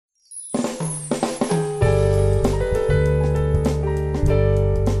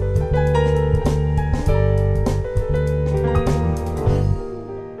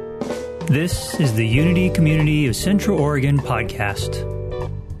This is the Unity Community of Central Oregon podcast.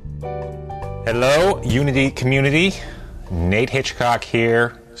 Hello, Unity community. Nate Hitchcock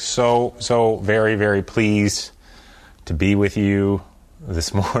here. So very, very pleased to be with you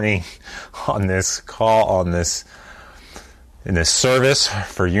this morning on this call, in this service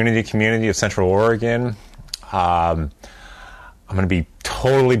for Unity Community of Central Oregon. I'm going to be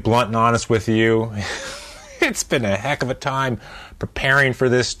totally blunt and honest with you. It's been a heck of a time preparing for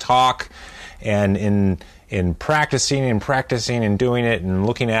this talk, and in practicing and doing it and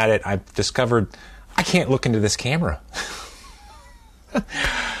looking at it, I've discovered I can't look into this camera.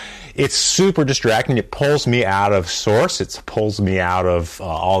 It's super distracting. It pulls me out of source. It pulls me out of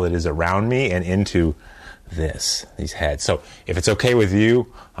all that is around me and into these heads. So if it's okay with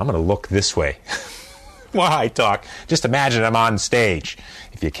you, I'm going to look this way while I talk. Just imagine I'm on stage,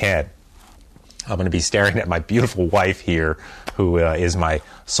 if you can. I'm going to be staring at my beautiful wife here, who is my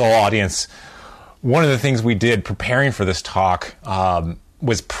sole audience. One of the things we did preparing for this talk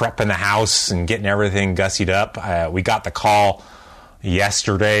was prepping the house and getting everything gussied up. We got the call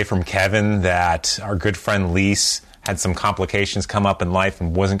yesterday from Kevin that our good friend Lise had some complications come up in life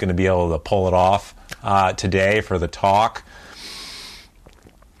and wasn't going to be able to pull it off today for the talk.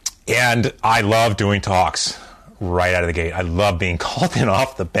 And I love doing talks right out of the gate. I love being called in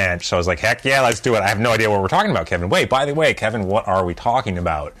off the bench. So I was like, heck yeah, let's do it. I have no idea what we're talking about, Kevin. Wait, by the way, Kevin, what are we talking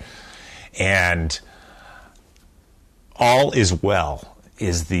about? And all is well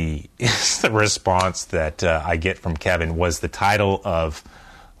is the response that I get from Kevin, was the title of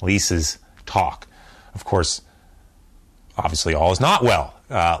Lisa's talk. Of course, obviously all is not well.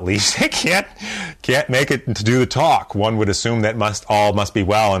 Lisa can't make it to do the talk. One would assume that all must be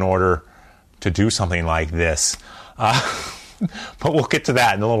well in order to do something like this. But we'll get to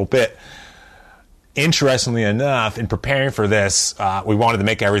that in a little bit. Interestingly enough, in preparing for this, we wanted to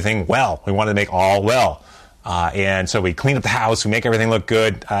make everything well. We wanted to make all well. And so we clean up the house, we make everything look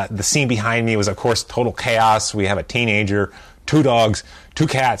good. The scene behind me was, of course, total chaos. We have a teenager, 2 dogs, 2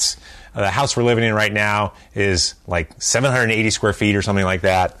 cats. The house we're living in right now is like 780 square feet or something like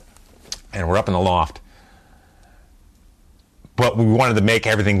that. And we're up in the loft. But we wanted to make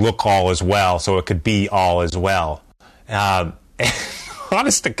everything look all as well, so it could be all as well.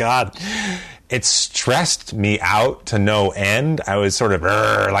 Honest to God, it stressed me out to no end. I was sort of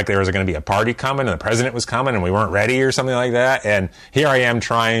like there was going to be a party coming and the president was coming and we weren't ready or something like that. And here I am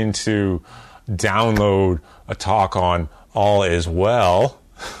trying to download a talk on all is well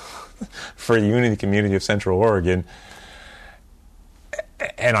for Unity Community of Central Oregon,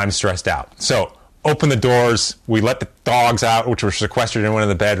 and I'm stressed out. So open the doors. We let the dogs out, which were sequestered in one of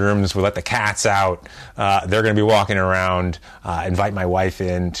the bedrooms. We let the cats out. They're going to be walking around. Invite my wife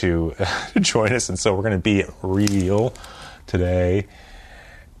in to join us. And so we're going to be real today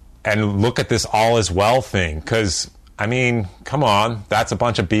and look at this all is well thing. Because, I mean, come on. That's a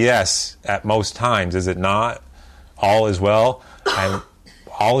bunch of BS at most times, is it not? All is well. And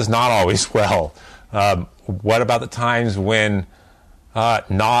all is not always well. What about the times when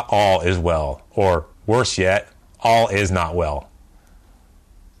not all is well, or worse yet, all is not well?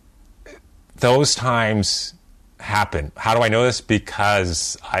 Those times happen. How do I know this?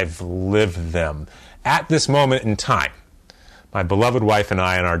 Because I've lived them. At this moment in time, my beloved wife and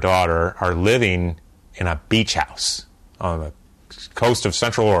I and our daughter are living in a beach house on the coast of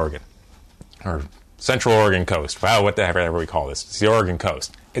Central Oregon, or Central Oregon coast. Wow, what the heck ever we call this. It's the Oregon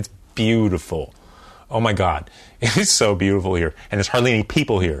coast. It's beautiful. Oh my God, it is so beautiful here, and there's hardly any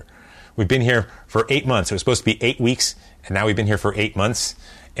people here. We've been here for 8 months. It was supposed to be 8 weeks, and now we've been here for 8 months.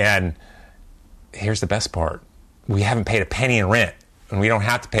 And here's the best part. We haven't paid a penny in rent, and we don't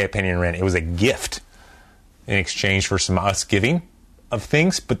have to pay a penny in rent. It was a gift in exchange for some us giving of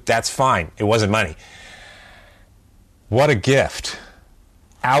things, but that's fine. It wasn't money. What a gift.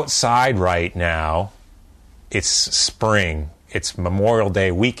 Outside right now, it's spring. It's Memorial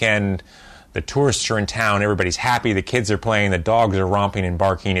Day weekend. The tourists are in town. Everybody's happy. The kids are playing. The dogs are romping and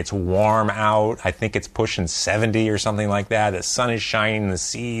barking. It's warm out. I think it's pushing 70 or something like that. The sun is shining. The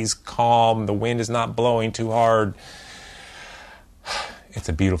sea's calm. The wind is not blowing too hard. It's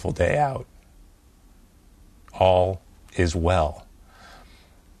a beautiful day out. All is well.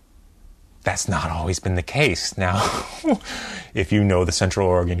 That's not always been the case. Now, if you know the Central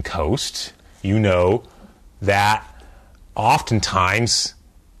Oregon coast, you know that oftentimes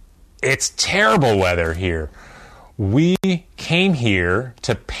it's terrible weather here. We came here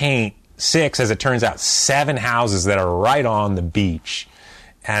to paint 6, as it turns out, 7 houses that are right on the beach.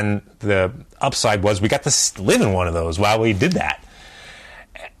 And the upside was we got to live in one of those while we did that.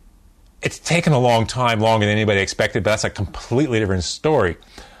 It's taken a long time, longer than anybody expected, but that's a completely different story.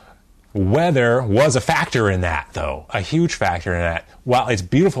 Weather was a factor in that, though, a huge factor in that. While it's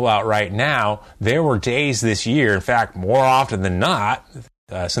beautiful out right now, there were days this year, in fact, more often than not,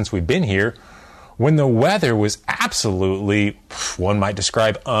 since we've been here, when the weather was absolutely, one might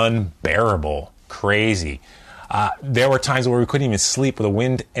describe, unbearable, crazy. There were times where we couldn't even sleep, where the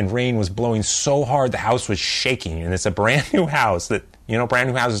wind and rain was blowing so hard the house was shaking. And it's a brand new house that, brand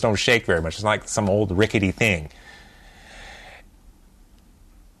new houses don't shake very much. It's not like some old rickety thing.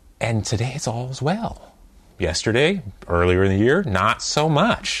 And today it's all as well. Yesterday, earlier in the year, not so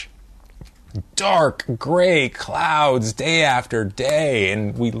much. Dark, gray clouds day after day.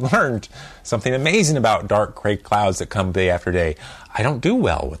 And we learned something amazing about dark, gray clouds that come day after day. I don't do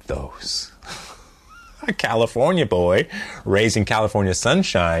well with those. A California boy, raised in California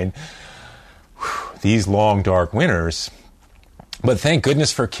sunshine. These long, dark winters. But thank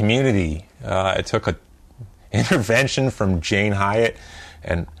goodness for community. It took an intervention from Jane Hyatt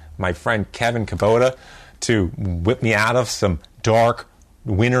and my friend Kevin Kubota to whip me out of some dark,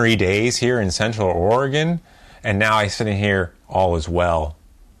 wintry days here in Central Oregon. And now I'm sitting here, all is well.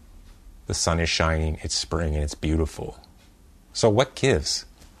 The sun is shining, it's spring, and it's beautiful. So what gives?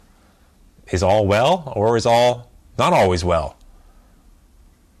 Is all well, or is all not always well?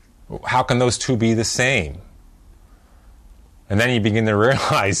 How can those two be the same? And then you begin to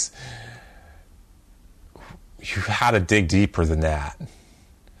realize you had to dig deeper than that.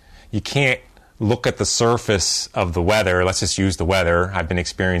 You can't look at the surface of the weather. Let's just use the weather. I've been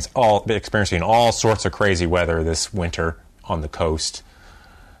experiencing all sorts of crazy weather this winter on the coast.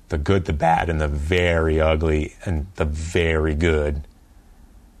 The good, the bad, and the very ugly, and the very good.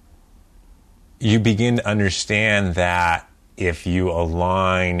 You begin to understand that if you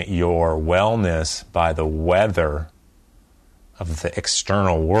align your wellness by the weather of the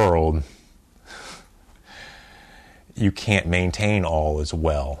external world, you can't maintain all as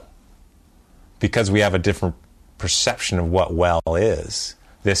well. Because we have a different perception of what well is.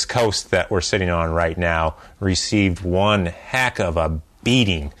 This coast that we're sitting on right now received one heck of a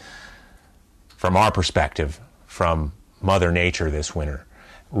beating from our perspective from Mother Nature this winter.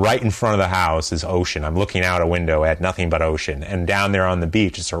 Right in front of the house is ocean. I'm looking out a window at nothing but ocean. And down there on the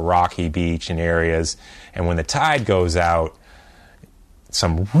beach, it's a rocky beach in areas. And when the tide goes out,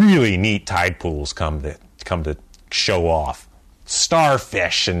 some really neat tide pools come to show off.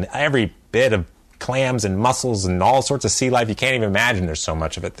 Starfish and every bit of clams and mussels and all sorts of sea life. You can't even imagine there's so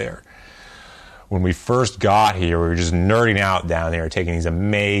much of it there. When we first got here, we were just nerding out down there, taking these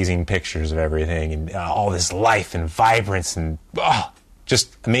amazing pictures of everything and all this life and vibrance and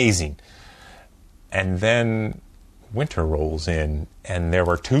just amazing. And then winter rolls in, and there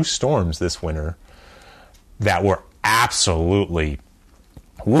were 2 storms this winter that were absolutely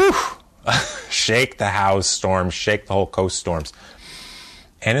shake the house storms, shake the whole coast storms.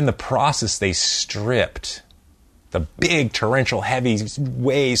 And in the process, they stripped. The big torrential heavy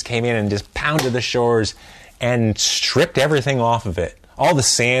waves came in and just pounded the shores and stripped everything off of it. All the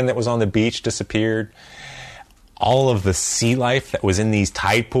sand that was on the beach disappeared. All of the sea life that was in these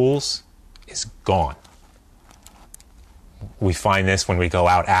tide pools is gone. We find this when we go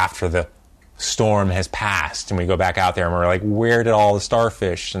out after the storm has passed and we go back out there and we're like, where did all the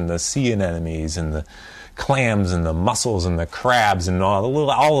starfish and the sea anemones and the clams and the mussels and the crabs and all the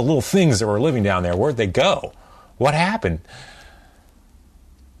little things that were living down there, where'd they go? What happened?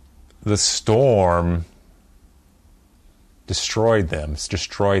 The storm destroyed them,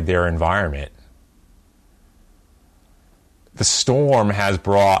 destroyed their environment. The storm has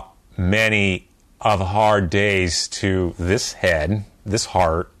brought many of hard days to this head, this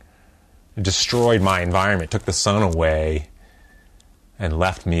heart. It destroyed my environment, took the sun away, and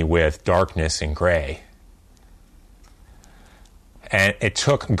left me with darkness and gray. And it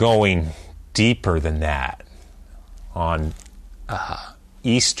took going deeper than that. On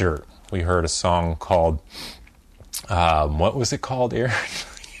Easter, we heard a song called, what was it called, Aaron?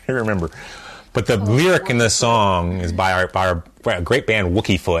 I don't remember. But the lyric in the song is by our great band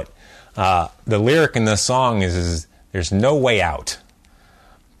Wookiefoot. The lyric in the song is there's no way out,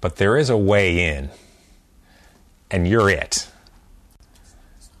 but there is a way in, and you're it.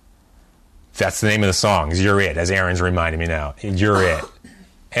 That's the name of the song, is You're It, as Aaron's reminding me now. You're it.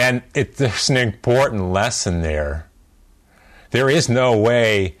 And there's an important lesson there. There is no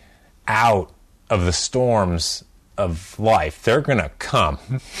way out of the storms of life. They're going to come.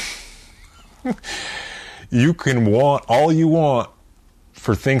 You can want all you want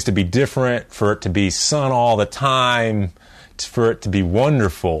for things to be different, for it to be sun all the time, for it to be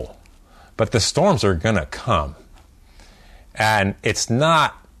wonderful. But the storms are going to come. And it's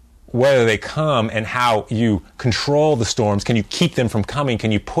not whether they come and how you control the storms. Can you keep them from coming?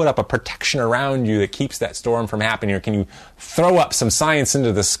 Can you put up a protection around you that keeps that storm from happening? Or can you throw up some science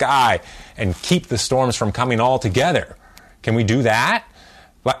into the sky and keep the storms from coming altogether? Can we do that?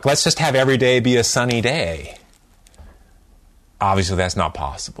 Let's just have every day be a sunny day. Obviously, that's not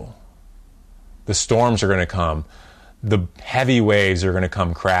possible. The storms are going to come. The heavy waves are going to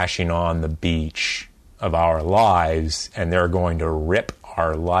come crashing on the beach of our lives, and they're going to rip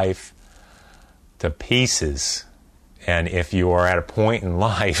our life to pieces. And if you are at a point in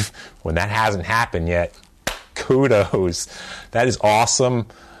life when that hasn't happened yet, kudos. That is awesome.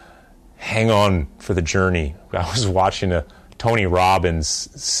 Hang on for the journey. I was watching a Tony Robbins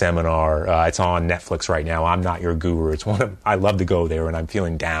seminar. It's on Netflix right now. I'm Not Your Guru. I love to go there when I'm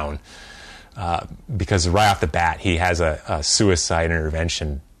feeling down, because right off the bat he has a suicide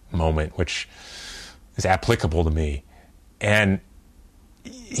intervention moment which is applicable to me. And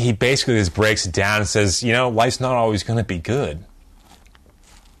he basically just breaks it down and says, life's not always going to be good.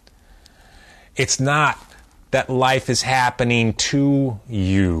 It's not that life is happening to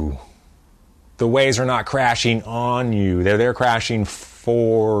you. The waves are not crashing on you. They're crashing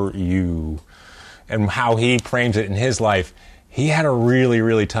for you. And how he frames it in his life, he had a really,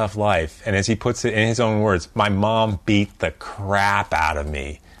 really tough life. And as he puts it in his own words, my mom beat the crap out of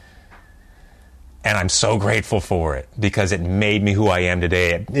me. And I'm so grateful for it because it made me who I am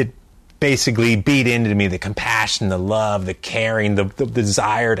today. It basically beat into me the compassion, the love, the caring, the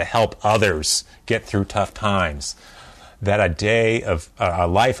desire to help others get through tough times. That a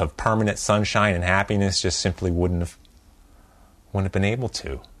life of permanent sunshine and happiness just simply wouldn't have been able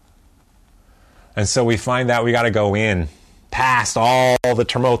to. And so we find that we got to go in past all the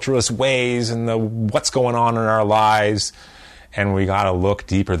tumultuous waves and what's going on in our lives. And we got to look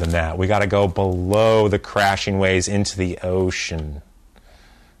deeper than that. We got to go below the crashing waves into the ocean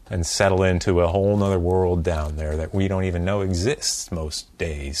and settle into a whole nother world down there that we don't even know exists most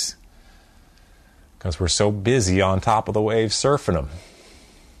days because we're so busy on top of the waves surfing them.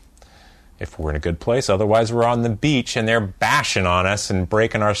 If we're in a good place, otherwise we're on the beach and they're bashing on us and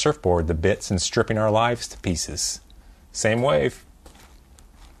breaking our surfboard to bits and stripping our lives to pieces. Same wave.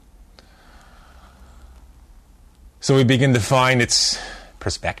 So we begin to find its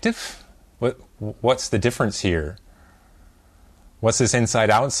perspective. What's the difference here? What's this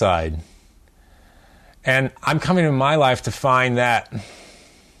inside-outside? And I'm coming in my life to find that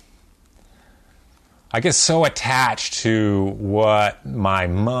I get so attached to what my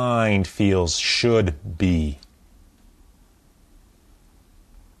mind feels should be.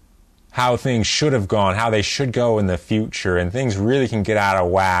 How things should have gone, how they should go in the future. And things really can get out of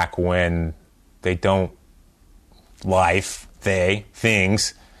whack when they don't.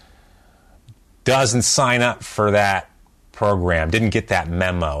 Things doesn't sign up for that program, didn't get that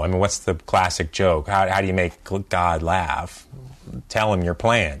memo. I mean, what's the classic joke? How do you make God laugh? Tell him your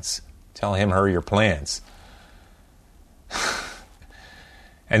plans. Tell him, her, your plans.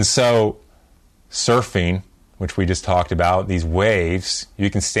 And so, surfing, which we just talked about, these waves,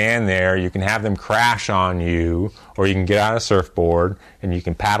 you can stand there, you can have them crash on you, or you can get on a surfboard and you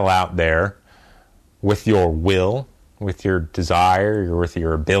can paddle out there with your will, with your desire, with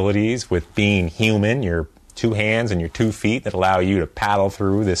your abilities, with being human, your 2 hands and your 2 feet that allow you to paddle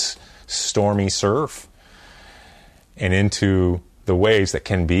through this stormy surf and into the waves that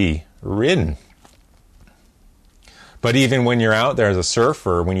can be ridden. But even when you're out there as a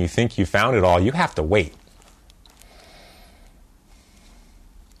surfer, when you think you found it all, you have to wait.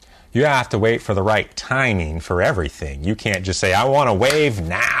 You have to wait for the right timing for everything. You can't just say, I want a wave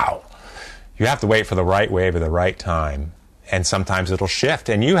now. You have to wait for the right wave at the right time. And sometimes it'll shift.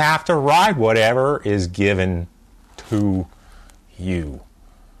 And you have to ride whatever is given to you.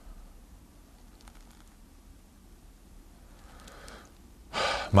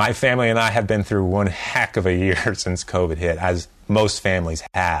 My family and I have been through one heck of a year since COVID hit, as most families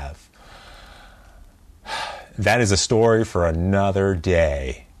have. That is a story for another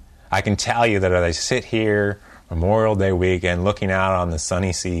day. I can tell you that as I sit here Memorial Day weekend looking out on the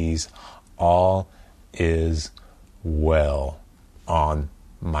sunny seas, all is well on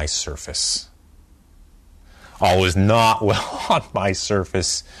my surface. All is not well on my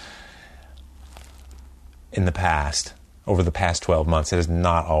surface in the past. Over the past 12 months, it has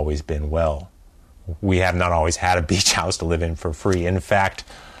not always been well. We have not always had a beach house to live in for free. In fact,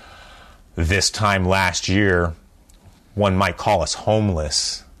 this time last year, one might call us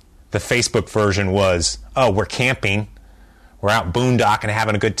homeless. The Facebook version was, oh, we're camping. We're out boondocking,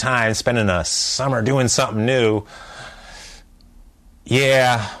 having a good time, spending a summer doing something new.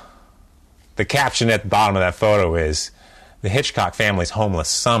 Yeah, the caption at the bottom of that photo is, the Hitchcock family's homeless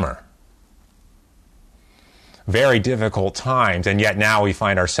summer. Very difficult times, and yet now we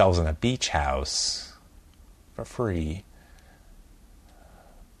find ourselves in a beach house for free.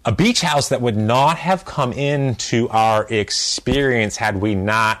 A beach house that would not have come into our experience had we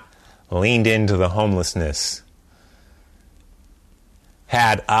not leaned into the homelessness.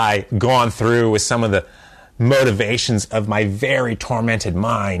 Had I gone through with some of the motivations of my very tormented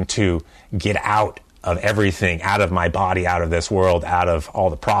mind to get out of everything, out of my body, out of this world, out of all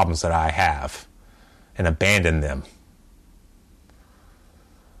the problems that I have, and abandon them.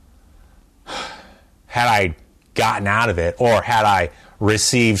 Had I gotten out of it, or had I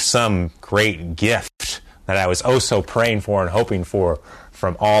received some great gift that I was oh so praying for and hoping for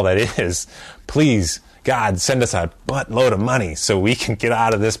from all that is, please, God, send us a buttload of money so we can get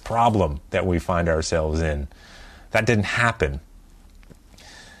out of this problem that we find ourselves in. That didn't happen.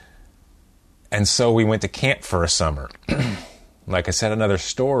 And so we went to camp for a summer. Like I said, another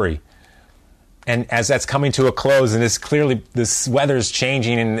story. And as that's coming to a close, and it's clearly this weather's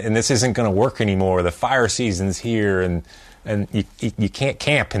changing, and this isn't going to work anymore. The fire season's here, and you can't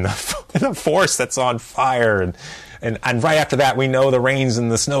camp in the forest that's on fire. And right after that, we know the rains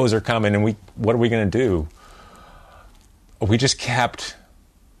and the snows are coming, and what are we going to do? We just kept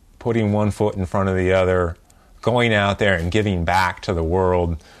putting one foot in front of the other, going out there and giving back to the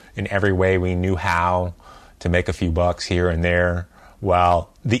world in every way we knew how to make a few bucks here and there,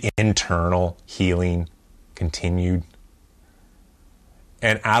 while the internal healing continued.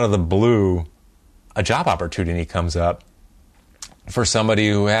 And out of the blue, a job opportunity comes up for somebody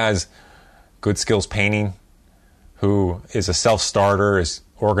who has good skills painting, who is a self-starter, is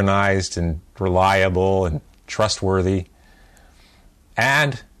organized and reliable and trustworthy,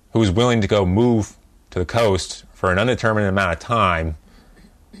 and who is willing to go move to the coast for an undetermined amount of time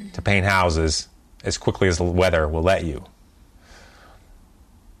to paint houses as quickly as the weather will let you.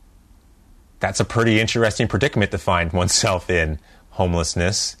 That's a pretty interesting predicament to find oneself in,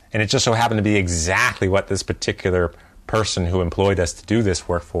 homelessness. And it just so happened to be exactly what this particular person who employed us to do this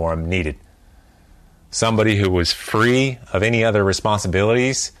work for him needed. Somebody who was free of any other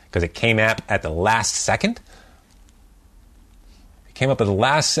responsibilities, because it came up at the last second. It came up at the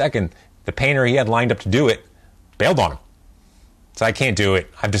last second. The painter he had lined up to do it bailed on him. So I can't do it.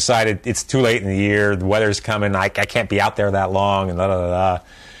 I've decided it's too late in the year. The weather's coming. I can't be out there that long. And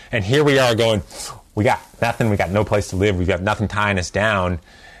And here we are going, we got nothing. We got no place to live. We've got nothing tying us down.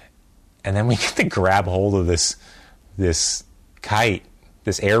 And then we get to grab hold of this kite,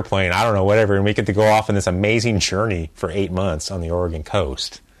 this airplane, I don't know, whatever. And we get to go off on this amazing journey for 8 months on the Oregon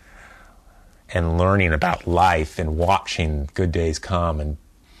coast. And learning about life and watching good days come and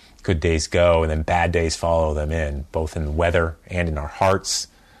good days go, and then bad days follow them in, both in the weather and in our hearts.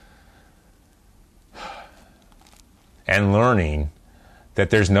 And learning that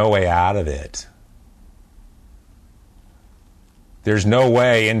there's no way out of it. There's no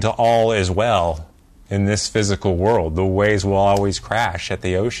way into all is well in this physical world. The waves will always crash at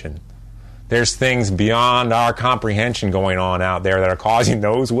the ocean. There's things beyond our comprehension going on out there that are causing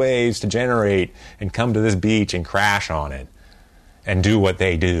those waves to generate and come to this beach and crash on it and do what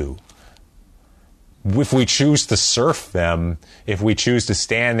they do. If we choose to surf them, if we choose to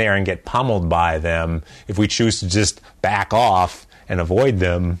stand there and get pummeled by them, if we choose to just back off and avoid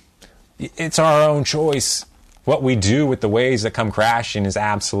them, it's our own choice. What we do with the waves that come crashing is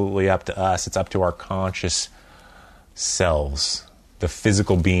absolutely up to us. It's up to our conscious selves, the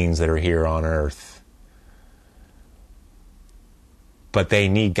physical beings that are here on earth. But they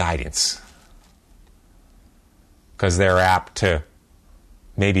need guidance, because they're apt to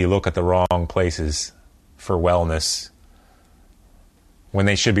maybe look at the wrong places for wellness when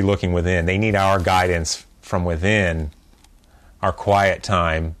they should be looking within. They need our guidance from within, our quiet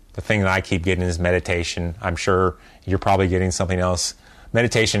time. The thing that I keep getting is meditation. I'm sure you're probably getting something else.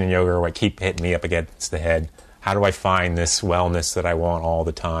 Meditation and yoga are what keep hitting me up against the head. How do I find this wellness that I want all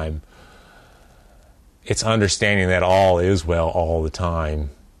the time? It's understanding that all is well all the time,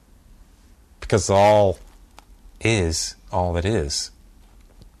 because all is all that is.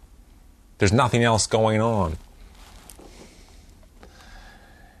 There's nothing else going on.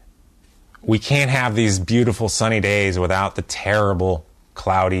 We can't have these beautiful sunny days without the terrible,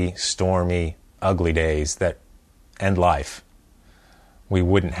 cloudy, stormy, ugly days that end life. We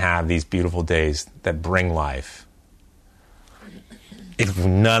wouldn't have these beautiful days that bring life. If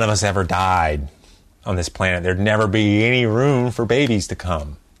none of us ever died on this planet, there'd never be any room for babies to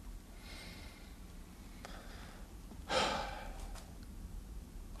come.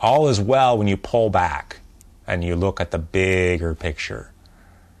 All is well when you pull back and you look at the bigger picture.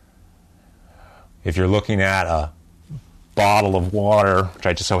 If you're looking at a bottle of water, which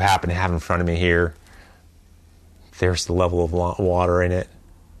I just so happen to have in front of me here. There's the level of water in it.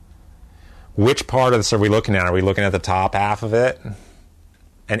 Which part of this are we looking at? Are we looking at the top half of it?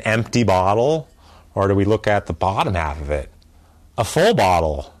 An empty bottle? Or do we look at the bottom half of it? A full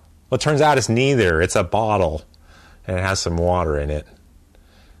bottle. Well, it turns out it's neither. It's a bottle, and it has some water in it.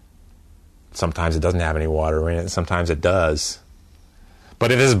 Sometimes it doesn't have any water in it. Sometimes it does.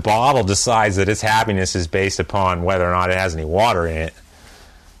 But if this bottle decides that its happiness is based upon whether or not it has any water in it,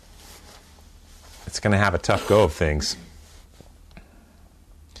 it's going to have a tough go of things.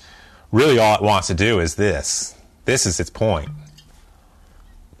 Really, all it wants to do is this. This is its point.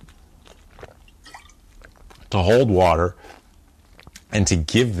 To hold water and to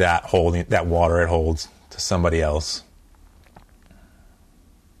give that water it holds to somebody else.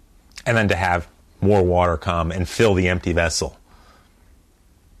 And then to have more water come and fill the empty vessel.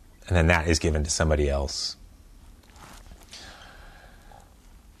 And then that is given to somebody else.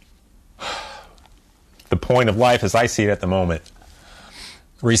 The point of life, as I see it at the moment,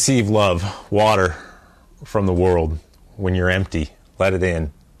 receive love, water from the world. When you're empty, let it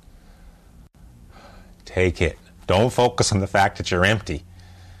in. Take it. Don't focus on the fact that you're empty.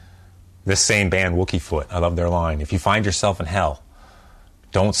 This same band, Wookiefoot, I love their line. If you find yourself in hell,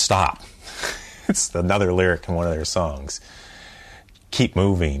 don't stop. It's another lyric in one of their songs. Keep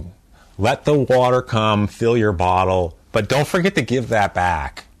moving. Let the water come, fill your bottle, but don't forget to give that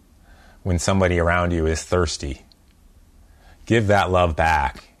back when somebody around you is thirsty. Give that love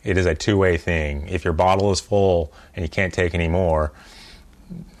back. It is a two-way thing. If your bottle is full and you can't take any more,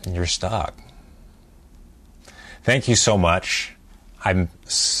 you're stuck. Thank you so much. I'm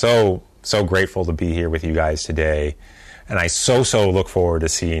so grateful to be here with you guys today. And I so look forward to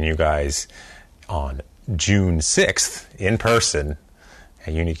seeing you guys on June 6th in person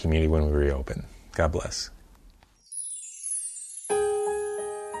at Unity Community when we reopen. God bless.